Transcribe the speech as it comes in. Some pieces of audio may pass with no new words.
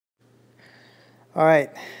Alright,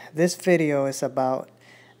 this video is about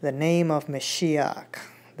the name of Mashiach,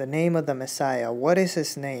 the name of the Messiah. What is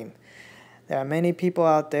his name? There are many people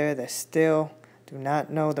out there that still do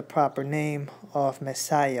not know the proper name of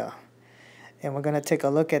Messiah. And we're going to take a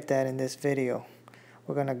look at that in this video.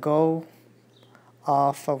 We're going to go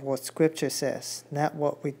off of what Scripture says, not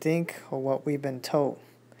what we think or what we've been told.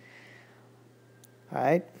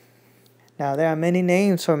 Alright? Now, there are many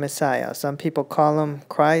names for Messiah. Some people call him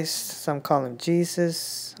Christ, some call him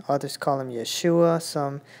Jesus, others call him Yeshua,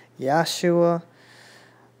 some Yashua.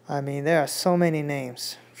 I mean, there are so many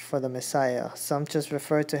names for the Messiah. Some just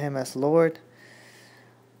refer to him as Lord,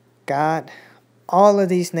 God. All of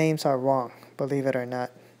these names are wrong, believe it or not.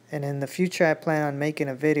 And in the future, I plan on making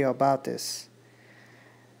a video about this,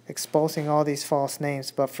 exposing all these false names.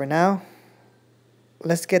 But for now,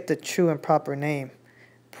 let's get the true and proper name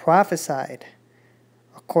prophesied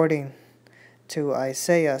according to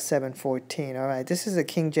Isaiah 7:14. Alright, this is the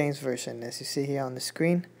King James Version, as you see here on the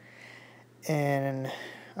screen. And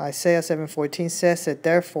Isaiah 7:14 says that,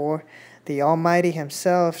 therefore, the Almighty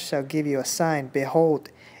himself shall give you a sign. Behold,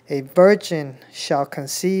 a virgin shall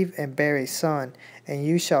conceive and bear a son, and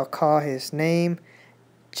you shall call his name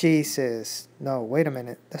Jesus. No, wait a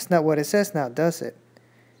minute. That's not what it says now, does it?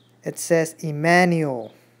 It says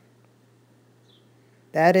Emmanuel.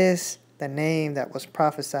 That is the name that was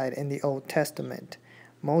prophesied in the Old Testament.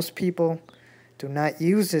 Most people do not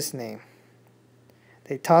use this name.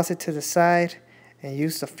 They toss it to the side and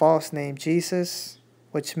use the false name Jesus,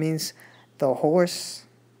 which means the horse,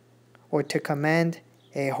 or to command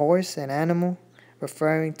a horse, an animal,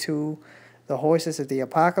 referring to the horses of the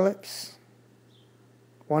apocalypse.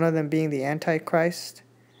 One of them being the Antichrist.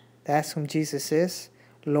 That's whom Jesus is.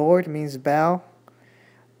 Lord means bow.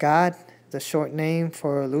 God, the short name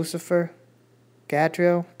for Lucifer,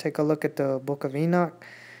 Gadriel. Take a look at the book of Enoch.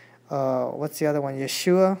 What's the other one?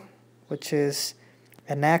 Yeshua, which is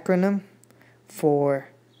an acronym for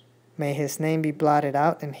may his name be blotted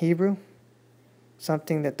out in Hebrew.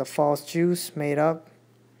 Something that the false Jews made up,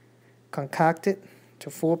 concocted to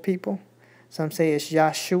fool people. Some say it's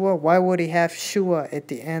Yahshua. Why would he have Shua at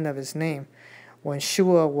the end of his name when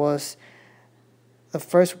Shua was the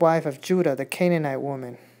first wife of Judah, the Canaanite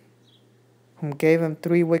woman, whom gave him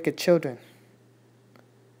 3 wicked children?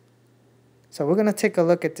 So we're going to take a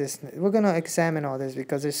look at this. We're going to examine all this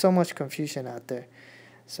because there's so much confusion out there.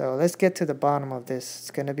 So let's get to the bottom of this.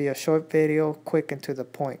 It's going to be a short video, quick and to the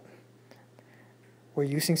point. We're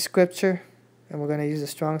using Scripture, and we're going to use the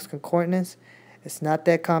Strong's Concordance. It's not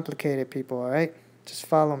that complicated, people, all right? Just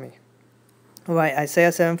follow me. All right,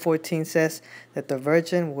 Isaiah 7:14 says that the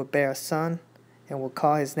virgin will bear a son and will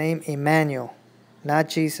call his name Emmanuel, not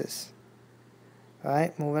Jesus. All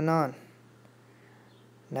right, moving on.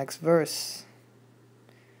 Next verse,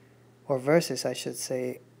 or verses, I should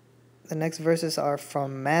say. The next verses are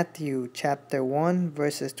from Matthew chapter 1,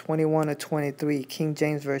 verses 21 to 23, King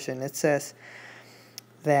James Version. It says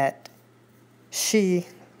that she,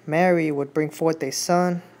 Mary, would bring forth a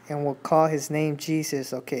son and will call his name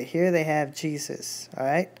Jesus. Okay, here they have Jesus, all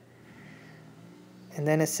right? And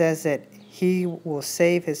then it says that he will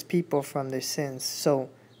save his people from their sins. So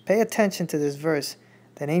pay attention to this verse.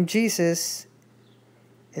 The name Jesus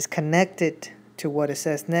is connected to what it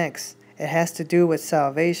says next. It has to do with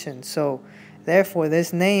salvation. So therefore,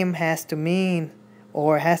 this name has to mean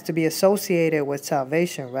or has to be associated with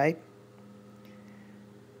salvation, right?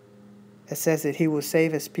 It says that he will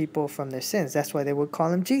save his people from their sins. That's why they would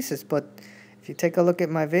call him Jesus. But if you take a look at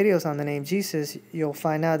my videos on the name Jesus, you'll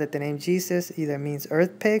find out that the name Jesus either means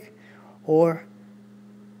earth pig or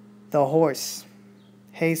the horse,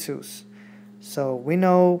 Jesus. So we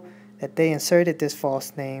know that they inserted this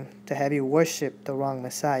false name to have you worship the wrong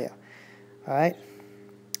Messiah. All right?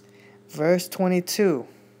 Verse 22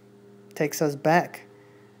 takes us back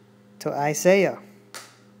to Isaiah.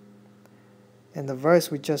 In the verse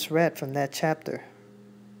we just read from that chapter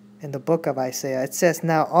in the book of Isaiah, it says,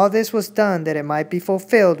 now all this was done that it might be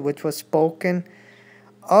fulfilled, which was spoken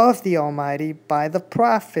of the Almighty by the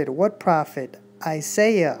prophet. What prophet?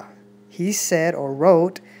 Isaiah. He said or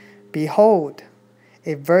wrote, behold,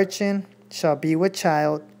 a virgin shall be with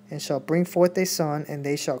child and shall bring forth a son, and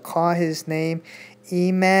they shall call his name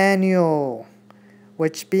Emmanuel,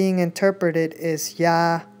 which being interpreted is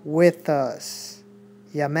Yah with us.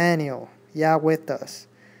 Emmanuel. Yah with us.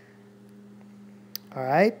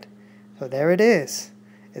 Alright? So there it is.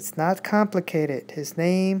 It's not complicated. His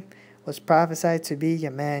name was prophesied to be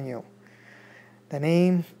Emmanuel. The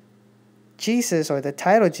name Jesus, or the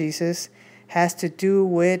title Jesus, has to do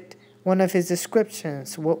with one of his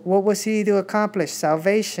descriptions. What was he to accomplish?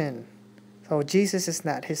 Salvation. So Jesus is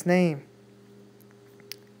not his name.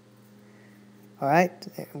 All right,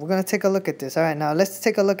 we're going to take a look at this. All right, now let's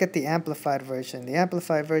take a look at the Amplified Version. The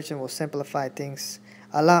Amplified Version will simplify things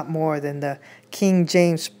a lot more than the King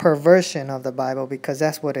James perversion of the Bible, because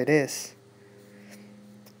that's what it is.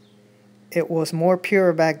 It was more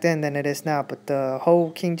pure back then than it is now, but the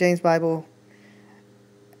whole King James Bible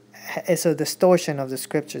is a distortion of the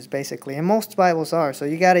scriptures, basically. And most Bibles are, so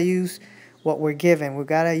you got to use what we're given. We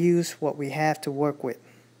got to use what we have to work with.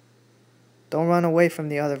 Don't run away from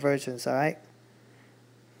the other versions, all right?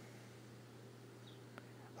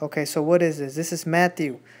 Okay, so what is this? This is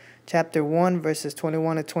Matthew chapter 1, verses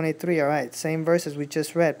 21 to 23, all right? Same verses we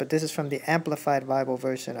just read, but this is from the Amplified Bible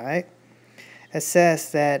version, all right? It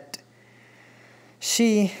says that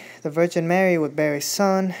she, the Virgin Mary, would bear a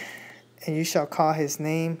son, and you shall call his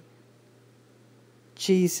name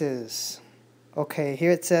Jesus. Okay,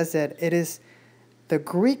 here it says that it is the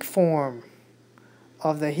Greek form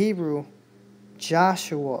of the Hebrew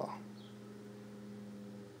Joshua.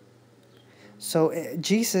 So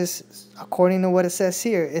Jesus, according to what it says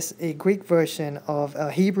here, is a Greek version of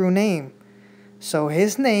a Hebrew name. So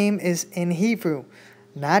his name is in Hebrew,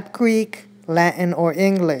 not Greek, Latin, or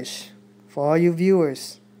English. For all you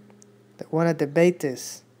viewers that want to debate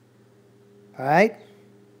this. All right?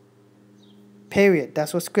 Period.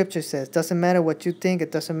 That's what Scripture says. Doesn't matter what you think.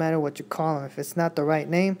 It doesn't matter what you call him. If it's not the right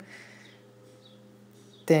name,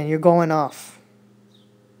 then you're going off.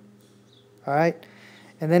 All right?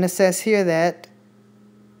 And then it says here that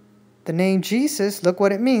the name Jesus, look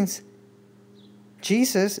what it means.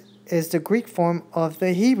 Jesus is the Greek form of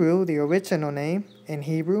the Hebrew, the original name in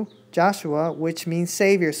Hebrew, Joshua, which means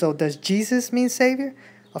Savior. So does Jesus mean Savior?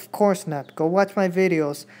 Of course not. Go watch my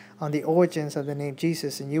videos on the origins of the name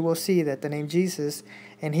Jesus, and you will see that the name Jesus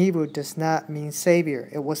in Hebrew does not mean Savior.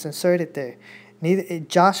 It was inserted there.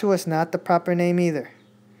 Joshua is not the proper name either.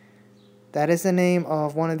 That is the name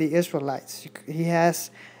of one of the Israelites. He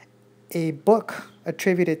has a book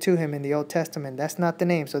attributed to him in the Old Testament. That's not the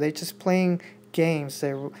name. So they're just playing games.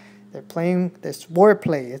 They're playing this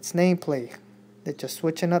wordplay. It's name play. They're just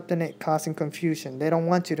switching up the name, causing confusion. They don't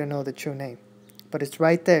want you to know the true name. But it's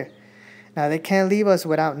right there. Now, they can't leave us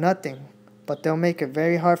without nothing, but they'll make it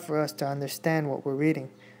very hard for us to understand what we're reading.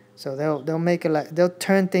 So they'll make it like, they'll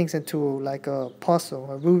turn things into like a puzzle,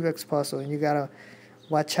 a Rubik's puzzle, and you gotta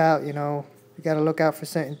watch out, you know. You gotta look out for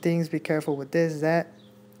certain things, be careful with this, that.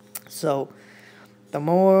 So the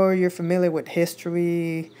more you're familiar with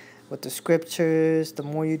history, with the scriptures, the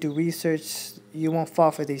more you do research, you won't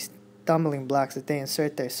fall for these stumbling blocks that they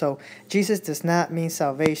insert there. So Jesus does not mean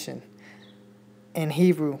salvation in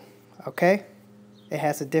Hebrew, okay? It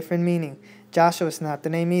has a different meaning. Joshua is not the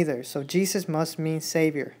name either. So Jesus must mean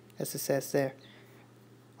Savior, as it says there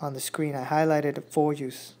on the screen. I highlighted it for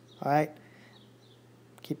you, all right?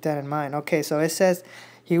 Keep that in mind. Okay, so it says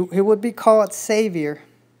he would be called Savior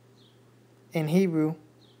in Hebrew.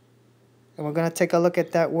 And we're going to take a look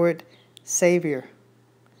at that word Savior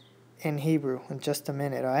in Hebrew in just a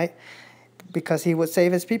minute, all right? Because he would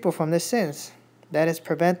save his people from their sins. That is,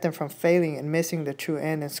 prevent them from failing and missing the true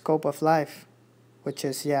end and scope of life, which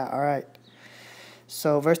is, yeah, all right.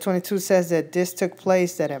 So verse 22 says that this took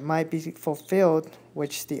place that it might be fulfilled,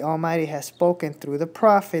 which the Almighty has spoken through the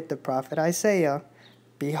prophet Isaiah.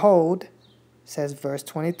 Behold, says verse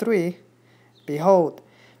 23, behold,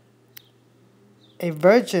 a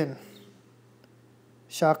virgin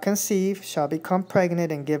shall conceive, shall become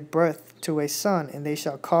pregnant, and give birth to a son, and they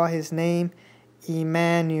shall call his name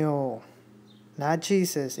Emmanuel. Not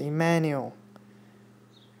Jesus, Emmanuel.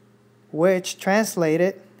 Which,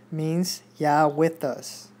 translated, means Yah with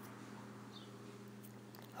us.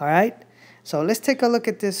 Alright? So let's take a look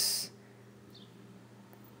at this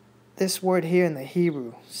word here in the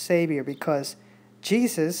Hebrew, Savior, because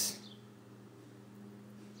Jesus,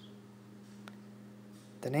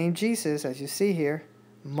 the name Jesus, as you see here,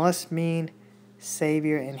 must mean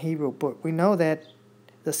Savior in Hebrew. But we know that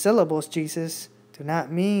the syllables Jesus do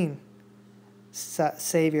not mean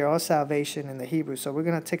Savior or salvation in the Hebrew. So we're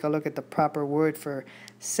going to take a look at the proper word for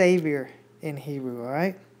Savior in Hebrew, all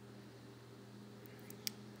right?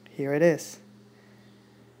 Here it is.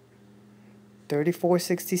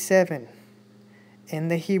 3467 in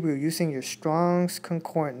the Hebrew, using your Strong's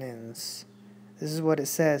Concordance. This is what it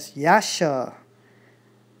says. Yasha,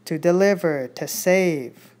 to deliver, to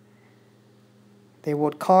save. They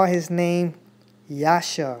would call his name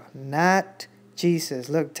Yasha, not Jesus.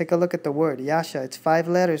 Look, take a look at the word Yasha. It's 5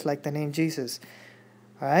 letters like the name Jesus.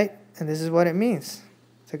 All right? And this is what it means.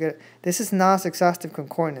 This is Nas Exhaustive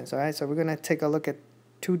Concordance. All right? So we're going to take a look at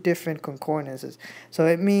 2 different concordances. So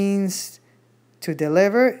it means to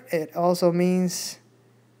deliver. It also means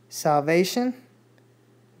salvation,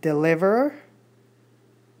 deliverer,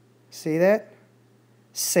 See that?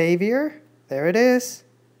 Savior. There it is.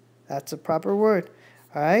 That's a proper word.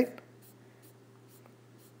 All right?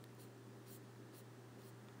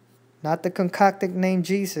 Not the concocted name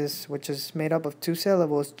Jesus, which is made up of 2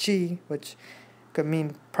 syllables. G, which could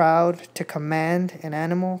mean proud, to command an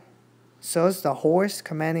animal. So is the horse,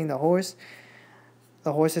 commanding the horse.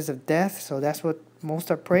 The horses of death. So that's what most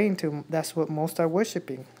are praying to. That's what most are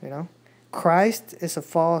worshiping, you know. Christ is a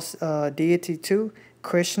false deity too.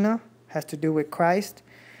 Krishna has to do with Christ.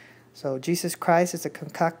 So Jesus Christ is a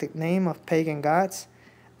concocted name of pagan gods.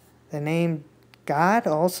 The name God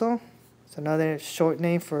also. It's another short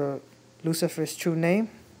name for Lucifer's true name.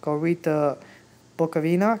 Go read the book of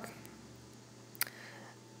Enoch.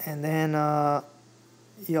 And then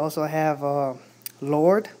you also have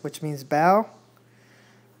Lord, which means bow.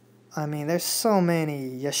 I mean, there's so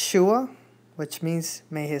many. Yeshua, which means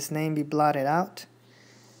may his name be blotted out.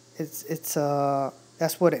 It's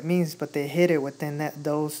that's what it means, but they hid it within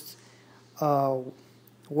those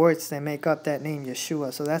words that make up that name,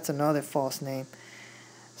 Yeshua. So that's another false name.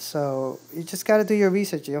 So you just got to do your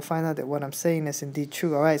research. You'll find out that what I'm saying is indeed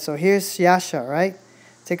true. All right, so here's Yasha, right?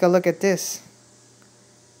 Take a look at this.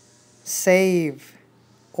 Save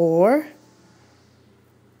or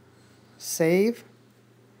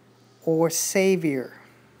Savior.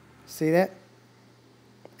 See that?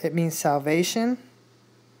 It means salvation,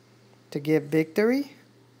 to give victory.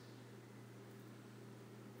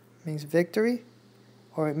 It means victory.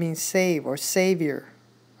 Or it means save or Savior.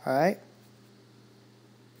 All right?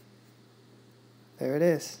 There it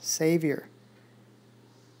is. Savior.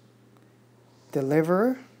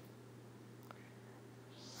 Deliverer.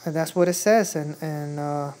 And that's what it says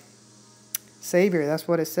in Savior. That's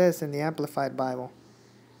what it says in the Amplified Bible.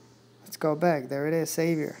 Let's go back. There it is,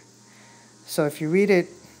 Savior. So if you read it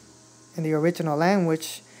in the original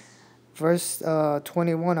language, verse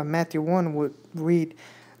 21 of Matthew 1 would read,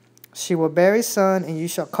 she will bear a son, and you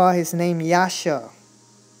shall call his name Yasha,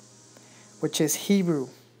 which is Hebrew.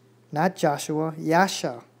 Not Joshua,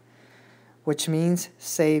 Yasha, which means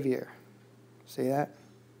Savior. See that?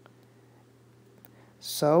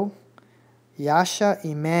 So, Yasha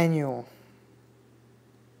Emmanuel.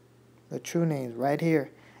 The true name right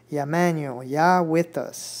here. Emmanuel, Yah with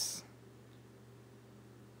us.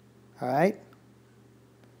 Alright?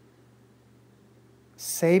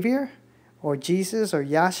 Savior, or Jesus, or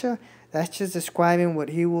Yasha, that's just describing what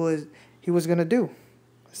he was going to do.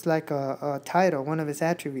 It's like a title, one of his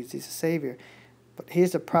attributes. He's a Savior. But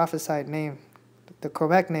here's the prophesied name, the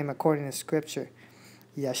correct name according to Scripture.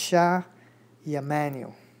 Yasha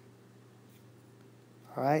Emmanuel.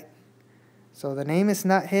 Alright? So the name is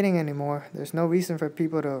not hitting anymore. There's no reason for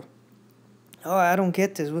people to, oh, I don't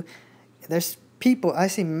get this. There's people, I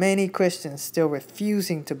see many Christians still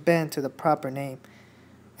refusing to bend to the proper name.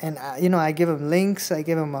 And, I give them links, I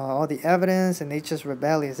give them all the evidence, and they just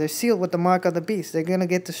rebellious. They're sealed with the mark of the beast. They're going to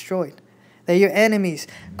get destroyed. They're your enemies.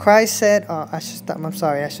 Christ said, I should stop. I'm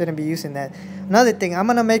sorry, I shouldn't be using that. Another thing, I'm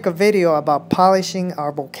going to make a video about polishing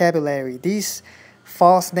our vocabulary. These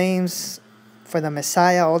false names for the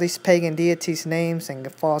Messiah, all these pagan deities' names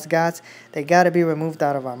and false gods, they got to be removed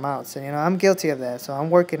out of our mouths. And, I'm guilty of that, so I'm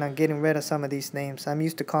working on getting rid of some of these names. I'm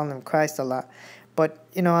used to calling them Christ a lot. But,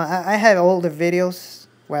 I have older videos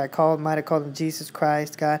where I might have called him Jesus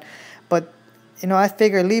Christ, God. But, I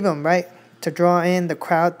figure leave them, right? To draw in the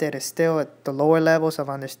crowd that is still at the lower levels of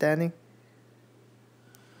understanding.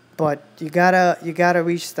 But you gotta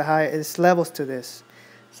reach the highest levels to this.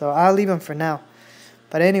 So I'll leave them for now.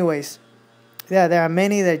 But anyways, yeah, there are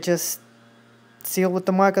many that just sealed with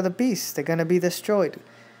the mark of the beast. They're gonna be destroyed.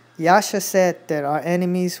 Yasha said that our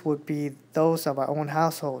enemies would be those of our own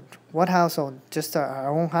household. What household? Just our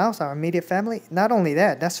own house, our immediate family? Not only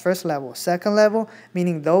that, that's first level. Second level,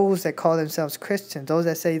 meaning those that call themselves Christians, those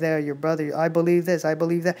that say they're your brother, I believe this, I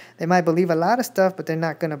believe that. They might believe a lot of stuff, but they're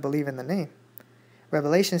not going to believe in the name.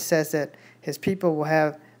 Revelation says that his people will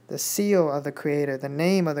have the seal of the Creator, the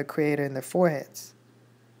name of the Creator in their foreheads.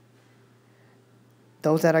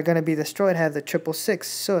 Those that are going to be destroyed have the 666,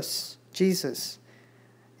 Sus, Jesus.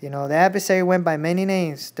 The adversary went by many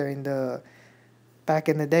names back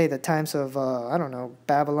in the day, the times of,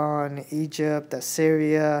 Babylon, Egypt,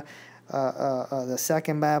 Assyria, the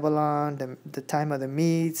second Babylon, the time of the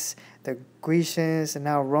Medes, the Grecians, and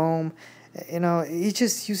now Rome. He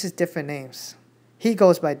just uses different names. He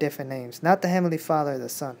goes by different names, not the Heavenly Father or the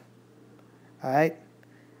Son. All right?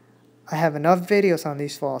 I have enough videos on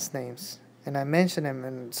these false names, and I mention them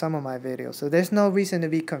in some of my videos. So there's no reason to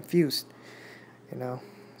be confused,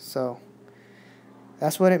 So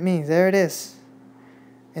that's what it means. There it is.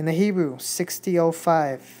 In the Hebrew,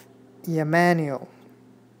 6005, Emmanuel.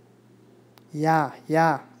 Yah,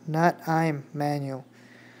 not I'm Manuel.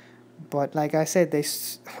 But like I said,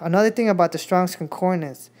 another thing about the Strong's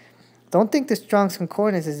Concordance, don't think the Strong's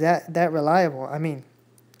Concordance is that reliable. I mean,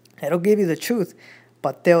 it'll give you the truth,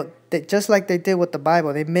 but they just like they did with the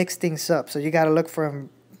Bible, they mix things up. So you got to look for them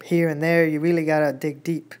here and there. You really got to dig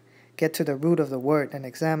deep, get to the root of the word, and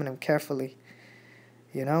examine them carefully,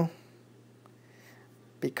 you know?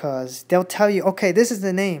 Because they'll tell you, okay, this is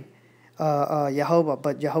the name, Jehovah,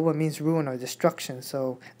 but Jehovah means ruin or destruction.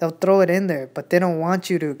 So they'll throw it in there, but they don't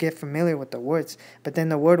want you to get familiar with the words. But then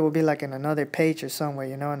the word will be like in another page or somewhere,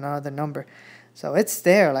 you know, another number. So it's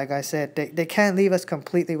there, like I said. They can't leave us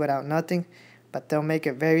completely without nothing, but they'll make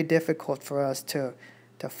it very difficult for us to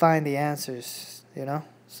find the answers, you know.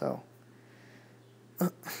 So,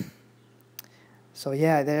 so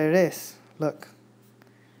yeah, there it is. Look.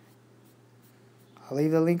 I'll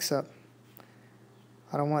leave the links up.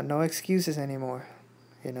 I don't want no excuses anymore,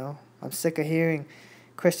 you know. I'm sick of hearing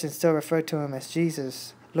Christians still refer to him as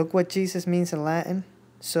Jesus. Look what Jesus means in Latin.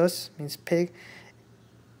 Sus means pig.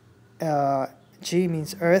 G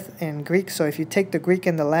means earth in Greek. So if you take the Greek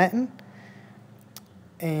and the Latin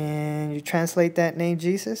and you translate that name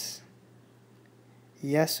Jesus,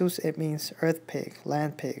 Jesus, it means earth pig,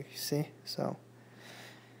 land pig, you see? So,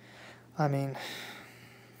 I mean,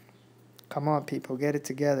 come on, people, get it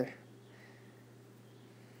together.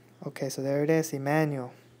 Okay, so there it is,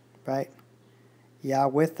 Emmanuel, right? Yah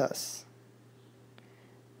with us.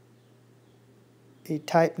 A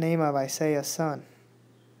type name of Isaiah's son,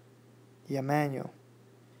 Emmanuel.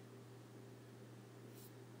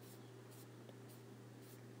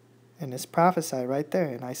 And it's prophesied right there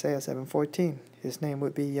in Isaiah 7:14. His name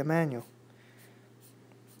would be Emmanuel.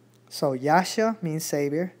 So Yasha means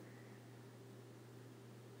Savior.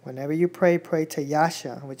 Whenever you pray, pray to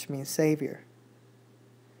Yasha, which means Savior.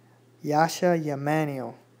 Yasha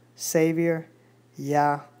Emmanuel, Savior,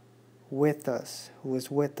 Yah with us, who is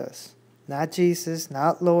with us. Not Jesus,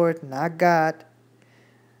 not Lord, not God,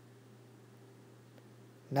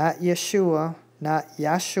 not Yeshua, not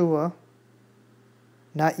Yahshua,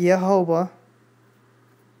 not Jehovah.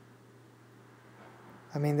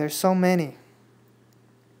 I mean, there's so many.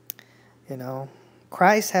 You know,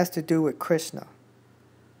 Christ has to do with Krishna,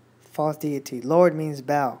 false deity. Lord means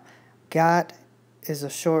bow. God is a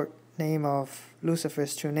short name of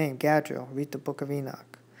Lucifer's true name, Gadriel. Read the book of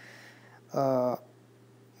Enoch.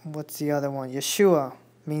 What's the other one? Yeshua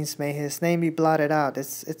means may his name be blotted out.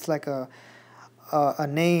 It's like a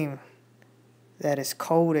name that is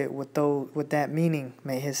coded with that meaning.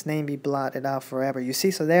 May his name be blotted out forever. You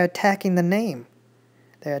see, so they're attacking the name.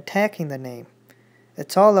 They're attacking the name.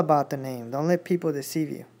 It's all about the name. Don't let people deceive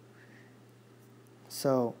you.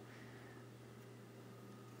 So,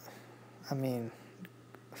 I mean,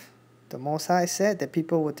 the Most High said that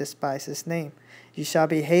people would despise his name. You shall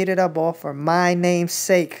be hated of all for my name's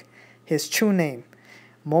sake, his true name.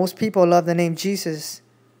 Most people love the name Jesus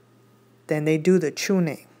than they do the true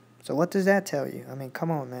name. So what does that tell you? I mean,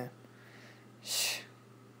 come on, man. Shh.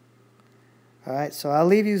 All right, so I'll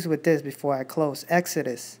leave you with this before I close.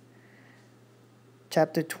 Exodus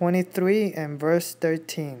chapter 23 and verse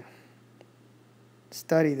 13.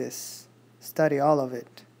 Study this. Study all of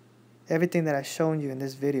it. Everything that I've shown you in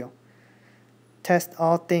this video. Test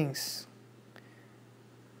all things.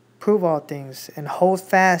 Prove all things. And hold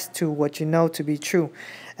fast to what you know to be true.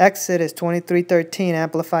 Exodus 23:13,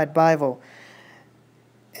 Amplified Bible.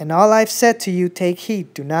 And all I've said to you, take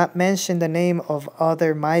heed. Do not mention the name of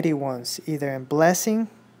other mighty ones, either in blessing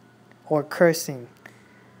or cursing.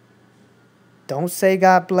 Don't say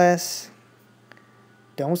God bless.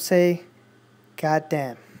 Don't say God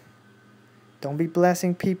damn. Don't be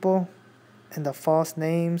blessing people in the false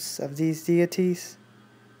names of these deities.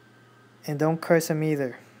 And don't curse them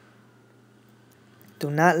either. Do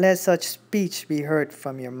not let such speech be heard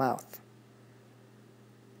from your mouth.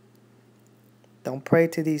 Don't pray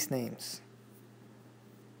to these names.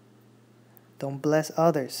 Don't bless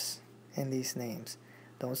others in these names.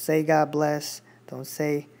 Don't say God bless. Don't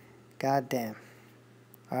say God damn.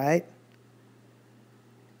 Alright?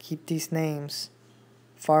 Keep these names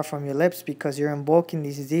far from your lips because you're invoking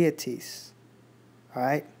these deities.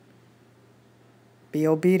 Alright? Be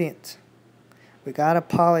obedient. We gotta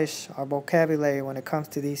polish our vocabulary when it comes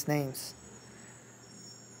to these names.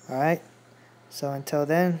 Alright? So until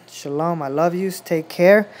then, shalom. I love you. Take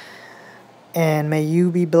care. And may you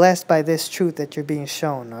be blessed by this truth that you're being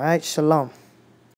shown. Alright? Shalom.